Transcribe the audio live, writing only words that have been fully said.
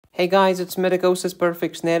Hey guys, it's Medicosis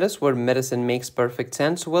Perfect Natus, where medicine makes perfect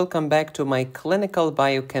sense. Welcome back to my clinical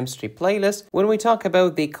biochemistry playlist, when we talk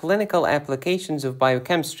about the clinical applications of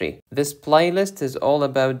biochemistry. This playlist is all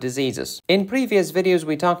about diseases. In previous videos,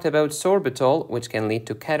 we talked about sorbitol, which can lead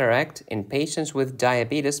to cataract in patients with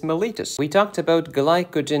diabetes mellitus. We talked about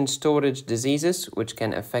glycogen storage diseases, which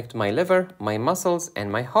can affect my liver, my muscles,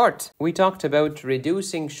 and my heart. We talked about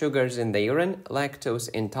reducing sugars in the urine, lactose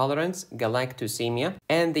intolerance, galactosemia,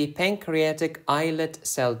 and the pancreatic islet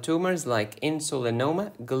cell tumors like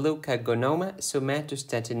insulinoma, glucagonoma,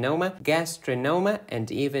 somatostatinoma, gastrinoma,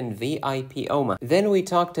 and even VIPoma. Then we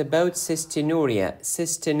talked about cystinuria,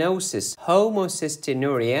 cystinosis,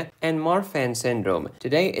 homocystinuria, and Marfan syndrome.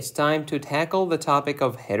 Today it's time to tackle the topic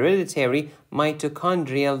of hereditary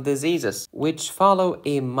mitochondrial diseases, which follow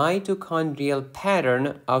a mitochondrial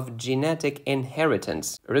pattern of genetic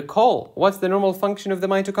inheritance. Recall, what's the normal function of the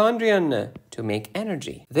mitochondrion? To make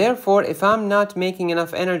energy. Therefore, if I'm not making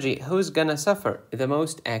enough energy, who's gonna suffer? The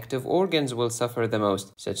most active organs will suffer the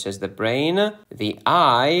most, such as the brain, the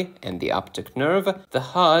eye, and the optic nerve, the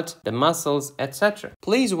heart, the muscles, etc.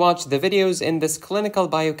 Please watch the videos in this clinical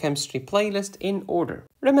biochemistry playlist in order.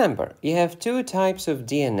 Remember, you have two types of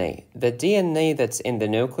DNA. The DNA that's in the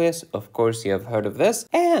nucleus, of course you have heard of this,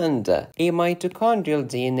 and a mitochondrial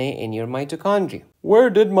DNA in your mitochondria. Where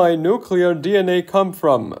did my nuclear DNA come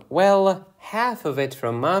from? Well, half of it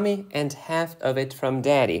from mommy and half of it from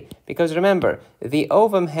daddy. Because remember, the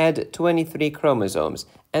ovum had 23 chromosomes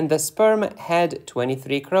and the sperm had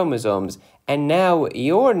 23 chromosomes. And now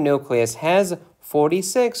your nucleus has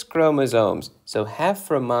 46 chromosomes. So half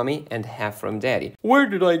from mommy and half from daddy. Where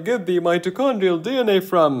did I get the mitochondrial DNA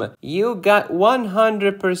from? You got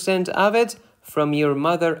 100% of it from your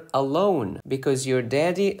mother alone, because your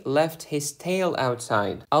daddy left his tail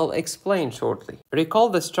outside. I'll explain shortly. Recall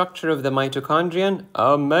the structure of the mitochondrion?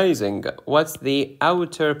 Amazing! What's the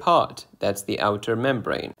outer part? That's the outer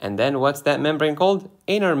membrane. And then what's that membrane called?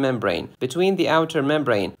 Inner membrane. Between the outer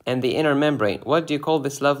membrane and the inner membrane, what do you call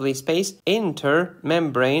this lovely space?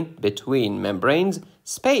 Intermembrane, between membranes,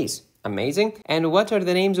 space. Amazing. And what are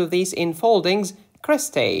the names of these enfoldings?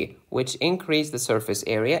 Cristae, which increase the surface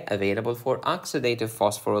area available for oxidative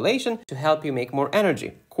phosphorylation to help you make more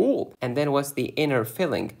energy. Cool. And then what's the inner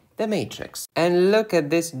filling? The matrix. And look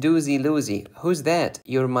at this doozy-loozy. Who's that?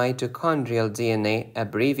 Your mitochondrial DNA,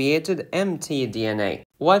 abbreviated mtDNA.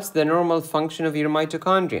 What's the normal function of your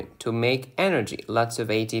mitochondrion? To make energy, lots of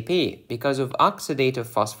ATP, because of oxidative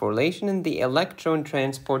phosphorylation in the electron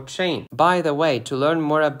transport chain. By the way, to learn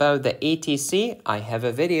more about the ETC, I have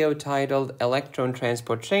a video titled Electron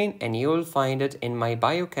Transport Chain, and you'll find it in my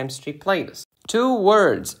biochemistry playlist. Two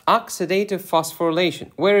words, oxidative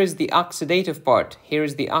phosphorylation. Where is the oxidative part? Here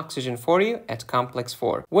is the oxygen for you at complex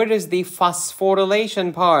 4. Where is the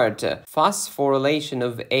phosphorylation part? Phosphorylation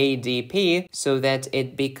of ADP so that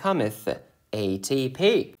it becometh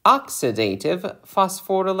ATP. Oxidative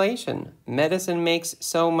phosphorylation. Medicine makes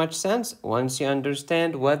so much sense once you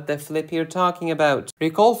understand what the flip you're talking about.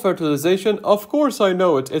 Recall fertilization? Of course I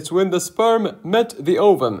know it. It's when the sperm met the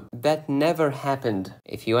ovum. That never happened.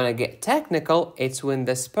 If you want to get technical, it's when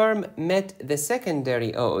the sperm met the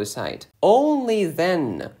secondary oocyte. Only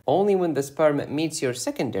then, only when the sperm meets your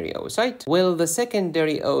secondary oocyte, will the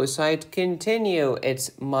secondary oocyte continue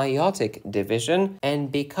its meiotic division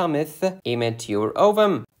and becometh immature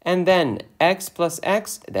ovum. And then X plus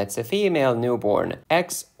X, that's a female newborn.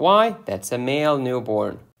 XY, that's a male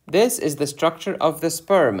newborn. This is the structure of the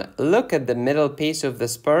sperm. Look at the middle piece of the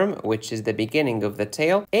sperm, which is the beginning of the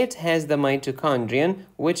tail. It has the mitochondrion,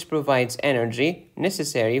 which provides energy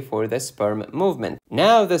necessary for the sperm movement.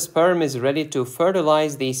 Now the sperm is ready to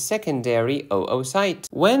fertilize the secondary oocyte.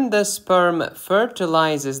 When the sperm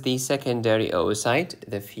fertilizes the secondary oocyte,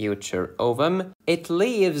 the future ovum, it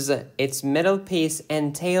leaves its middle piece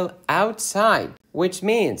and tail outside, which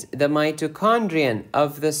means the mitochondrion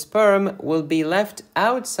of the sperm will be left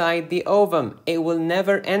outside the ovum. It will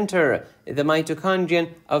never enter. The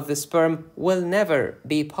mitochondrion of the sperm will never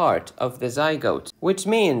be part of the zygote. Which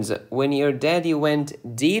means when your daddy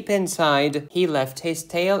went deep inside, he left his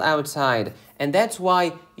tail outside. And that's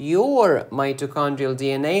why your mitochondrial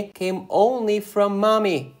DNA came only from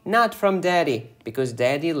mommy, not from daddy, because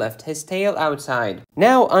daddy left his tail outside.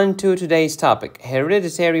 Now on to today's topic,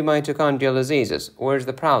 hereditary mitochondrial diseases. Where's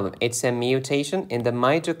the problem? It's a mutation in the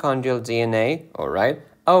mitochondrial DNA, alright?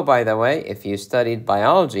 Oh, by the way, if you studied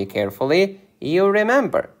biology carefully, you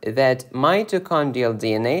remember that mitochondrial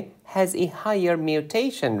DNA has a higher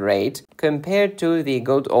mutation rate compared to the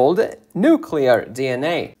good old nuclear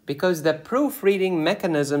DNA, because the proofreading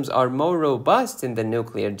mechanisms are more robust in the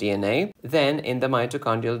nuclear DNA than in the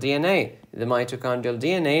mitochondrial DNA. The mitochondrial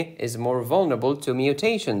DNA is more vulnerable to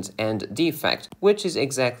mutations and defect, which is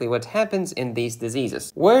exactly what happens in these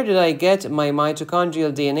diseases. Where did I get my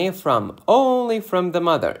mitochondrial DNA from? Only from the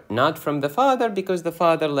mother, not from the father, because the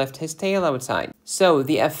father left his tail outside. So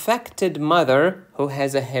the affected mother who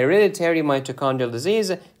has a hereditary mitochondrial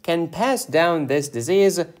disease can pass down this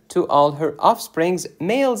disease to all her offsprings,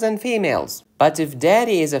 males and females. But if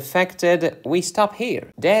daddy is affected, we stop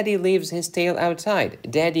here. Daddy leaves his tail outside.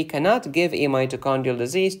 Daddy cannot give a mitochondrial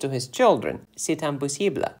disease to his children. C'est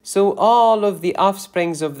impossible. So all of the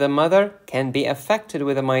offsprings of the mother can be affected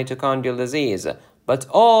with a mitochondrial disease, but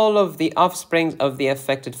all of the offsprings of the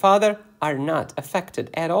affected father are not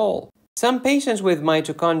affected at all. Some patients with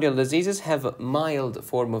mitochondrial diseases have a mild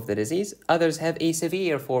form of the disease. Others have a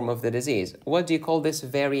severe form of the disease. What do you call this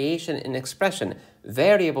variation in expression?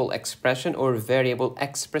 Variable expression or variable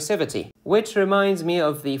expressivity. Which reminds me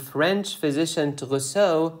of the French physician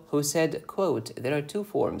Trousseau, who said, quote, there are two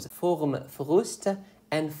forms, forme fruste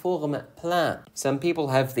and forme plein. Some people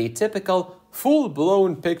have the typical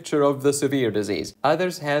full-blown picture of the severe disease.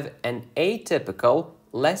 Others have an atypical,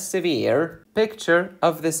 less severe picture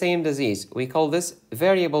of the same disease. We call this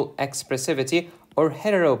variable expressivity or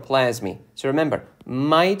heteroplasmy. So remember,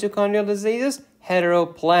 mitochondrial diseases,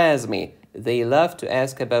 heteroplasmy. They love to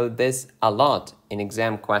ask about this a lot in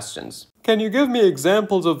exam questions. Can you give me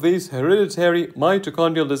examples of these hereditary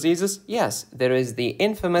mitochondrial diseases? Yes, there is the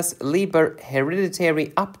infamous Leber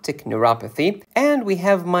Hereditary Optic Neuropathy, and we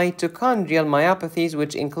have mitochondrial myopathies,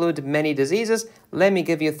 which include many diseases. Let me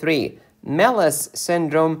give you three. MELAS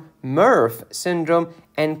syndrome, MERRF syndrome,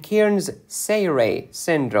 and Kearns Sayre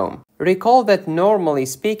syndrome. Recall that normally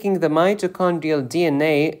speaking, the mitochondrial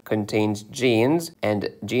DNA contains genes, and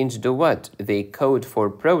genes do what? They code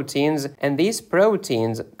for proteins, and these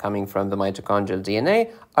proteins coming from the mitochondrial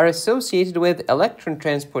DNA are associated with electron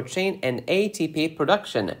transport chain and ATP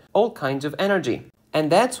production, all kinds of energy. And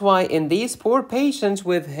that's why in these poor patients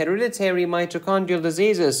with hereditary mitochondrial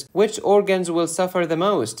diseases, which organs will suffer the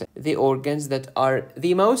most? The organs that are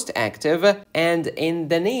the most active and in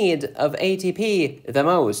the need of ATP the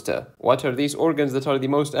most. What are these organs that are the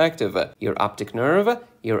most active? Your optic nerve,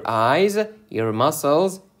 your eyes, your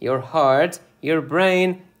muscles, your heart, your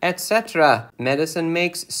brain, etc. Medicine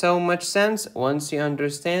makes so much sense once you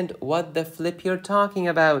understand what the flip you're talking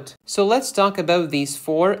about. So let's talk about these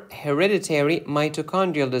four hereditary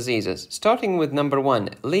mitochondrial diseases, starting with number one,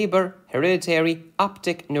 Leber Hereditary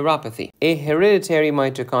Optic Neuropathy. A hereditary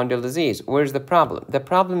mitochondrial disease. Where's the problem? The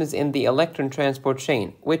problem is in the electron transport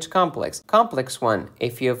chain. Which complex? Complex 1.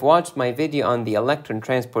 If you have watched my video on the electron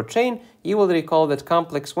transport chain, you will recall that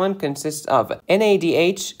complex 1 consists of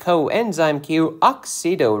NADH coenzyme Q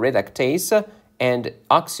oxidoreductase, and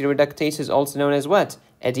oxidoreductase is also known as what?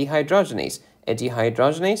 A dehydrogenase. A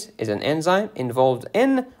dehydrogenase is an enzyme involved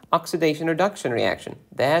in oxidation reduction reaction.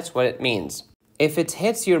 That's what it means. If it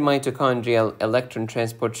hits your mitochondrial electron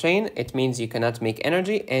transport chain, it means you cannot make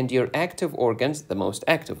energy, and your active organs, the most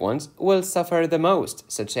active ones, will suffer the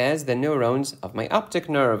most, such as the neurons of my optic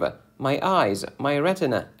nerve, my eyes, my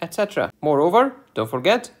retina, etc. Moreover, don't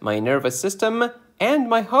forget my nervous system and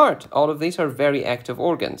my heart. All of these are very active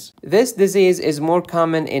organs. This disease is more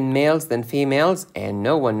common in males than females, and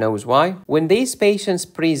no one knows why. When these patients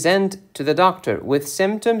present to the doctor with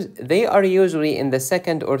symptoms, they are usually in the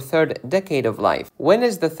second or third decade of life. When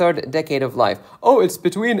is the third decade of life? Oh, it's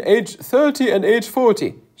between age 30 and age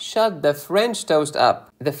 40. Shut the French toast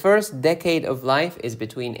up. The first decade of life is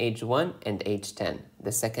between age 1 and age 10.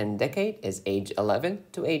 The second decade is age 11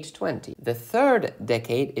 to age 20. The third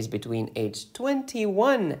decade is between age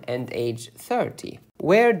 21 and age 30.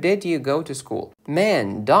 Where did you go to school?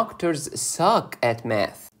 Man, doctors suck at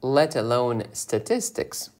math, let alone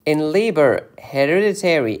statistics. In Leber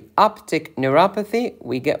Hereditary Optic Neuropathy,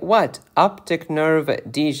 we get what? Optic nerve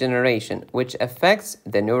degeneration, which affects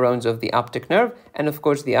the neurons of the optic nerve. And of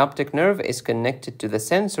course, the optic nerve is connected to the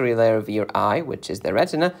sensory layer of your eye, which is the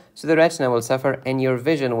retina. So the retina will suffer and your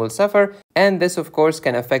vision will suffer. And this, of course,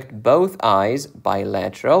 can affect both eyes,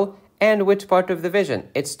 bilateral. And which part of the vision?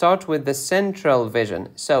 It starts with the central vision.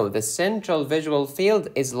 So the central visual field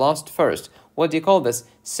is lost first. What do you call this?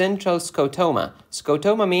 Central scotoma.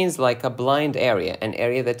 Scotoma means like a blind area, an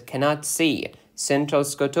area that cannot see. Central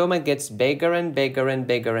scotoma gets bigger and bigger and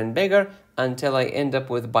bigger and bigger until I end up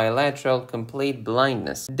with bilateral complete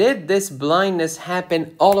blindness. Did this blindness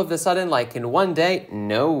happen all of a sudden, like in one day?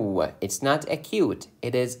 No, it's not acute.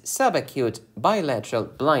 It is subacute bilateral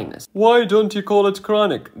blindness. Why don't you call it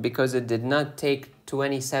chronic? Because it did not take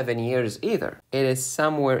 27 years either. It is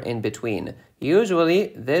somewhere in between.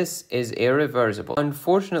 Usually, this is irreversible.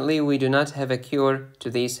 Unfortunately, we do not have a cure to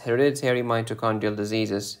these hereditary mitochondrial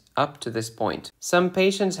diseases up to this point. Some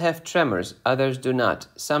patients have tremors, others do not.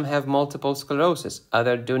 Some have multiple sclerosis,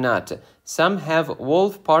 others do not. Some have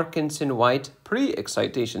Wolff-Parkinson-White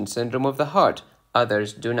pre-excitation syndrome of the heart,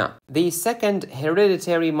 others do not. The second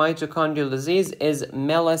hereditary mitochondrial disease is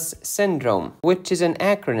MELAS syndrome, which is an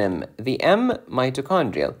acronym. The M,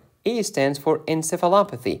 mitochondrial. E stands for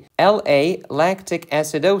encephalopathy, LA, lactic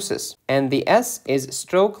acidosis, and the S is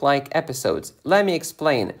stroke-like episodes. Let me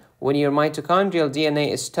explain. When your mitochondrial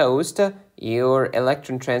DNA is toast, your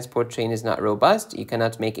electron transport chain is not robust, you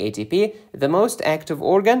cannot make ATP, the most active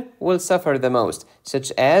organ will suffer the most,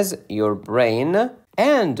 such as your brain.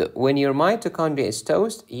 And when your mitochondria is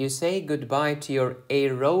toast, you say goodbye to your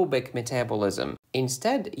aerobic metabolism.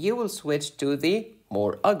 Instead, you will switch to the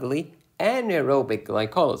more ugly anaerobic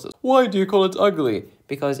glycolysis. Why do you call it ugly?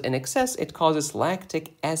 Because in excess, it causes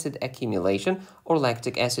lactic acid accumulation or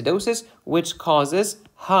lactic acidosis, which causes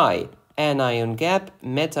high anion gap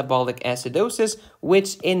metabolic acidosis,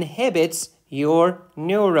 which inhibits your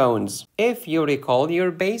neurons. If you recall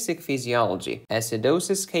your basic physiology,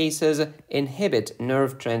 acidosis cases inhibit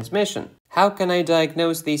nerve transmission. How can I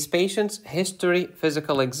diagnose these patients? History,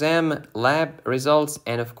 physical exam, lab results,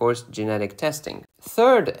 and of course, genetic testing.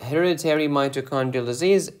 Third hereditary mitochondrial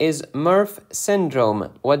disease is MERRF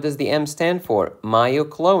syndrome. What does the M stand for?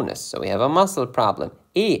 Myoclonus. So we have a muscle problem.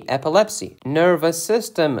 E, epilepsy, nervous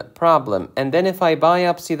system problem. And then if I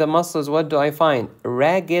biopsy the muscles, what do I find?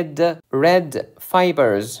 Ragged red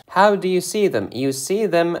fibers. How do you see them? You see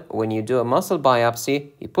them when you do a muscle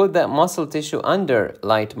biopsy. You put that muscle tissue under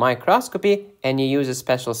light microscopy and you use a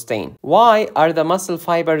special stain. Why are the muscle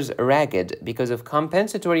fibers ragged? Because of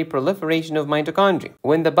compensatory proliferation of mitochondria.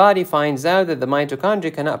 When the body finds out that the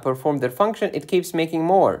mitochondria cannot perform their function, it keeps making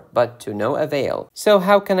more, but to no avail. So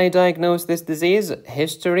how can I diagnose this disease?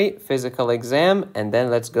 History, physical exam, and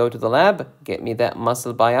then let's go to the lab, get me that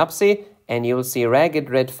muscle biopsy, and you'll see ragged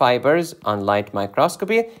red fibers on light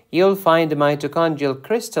microscopy. You'll find mitochondrial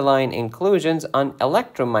crystalline inclusions on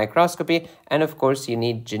electron microscopy, and of course you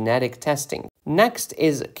need genetic testing. Next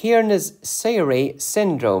is Kearns Sayre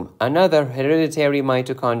syndrome, another hereditary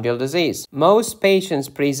mitochondrial disease. Most patients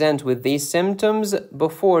present with these symptoms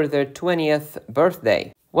before their 20th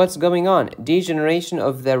birthday. What's going on? Degeneration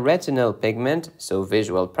of the retinal pigment, so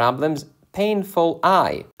visual problems, painful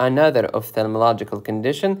eye, another ophthalmological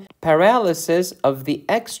condition, paralysis of the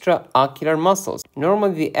extraocular muscles.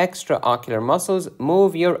 Normally, the extraocular muscles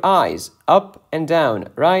move your eyes up and down,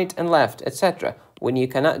 right and left, etc. When you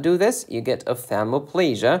cannot do this, you get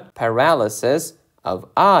ophthalmoplegia, paralysis of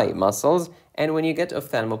eye muscles. And when you get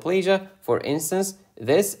ophthalmoplegia, for instance,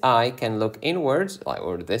 this eye can look inwards,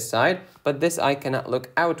 or this side, but this eye cannot look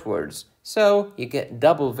outwards. So you get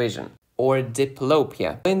double vision, or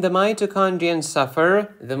diplopia. When the mitochondrions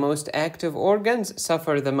suffer, the most active organs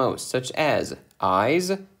suffer the most, such as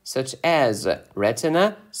eyes, such as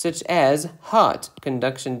retina, such as heart.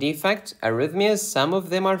 Conduction defects, arrhythmias, some of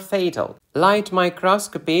them are fatal. Light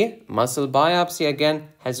microscopy, muscle biopsy again,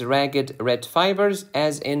 has ragged red fibers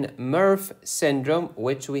as in MERRF syndrome,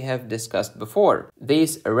 which we have discussed before.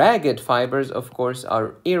 These ragged fibers, of course,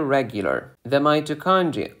 are irregular. The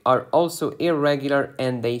mitochondria are also irregular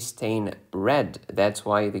and they stain red. That's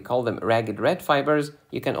why they call them ragged red fibers.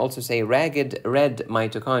 You can also say ragged red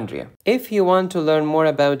mitochondria. If you want to learn more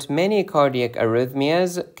about many cardiac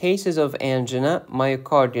arrhythmias, cases of angina,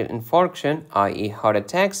 myocardial infarction, i.e. heart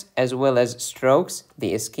attacks, as well as strokes,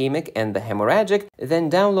 the ischemic and the hemorrhagic, then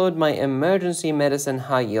download my emergency medicine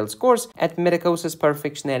high yields course at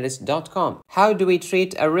medicosisperfectionalis.com. How do we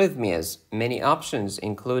treat arrhythmias? Many options,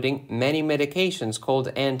 including many medications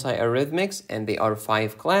called antiarrhythmics, and they are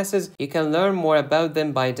 5 classes. You can learn more about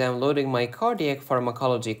them by downloading my cardiac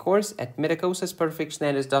pharmacology course at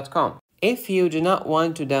medicosisperfectionalis.com. If you do not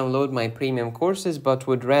want to download my premium courses but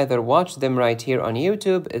would rather watch them right here on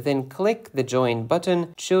YouTube, then click the join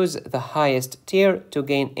button, choose the highest tier to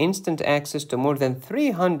gain instant access to more than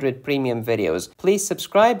 300 premium videos. Please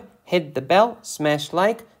subscribe, hit the bell, smash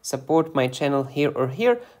like, support my channel here or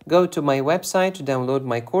here, go to my website to download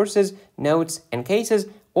my courses, notes, and cases,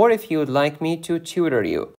 or if you would like me to tutor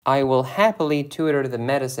you. I will happily tutor the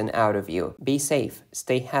medicine out of you. Be safe,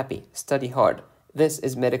 stay happy, study hard. This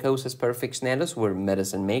is Medicosis Perfectionalis, where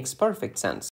medicine makes perfect sense.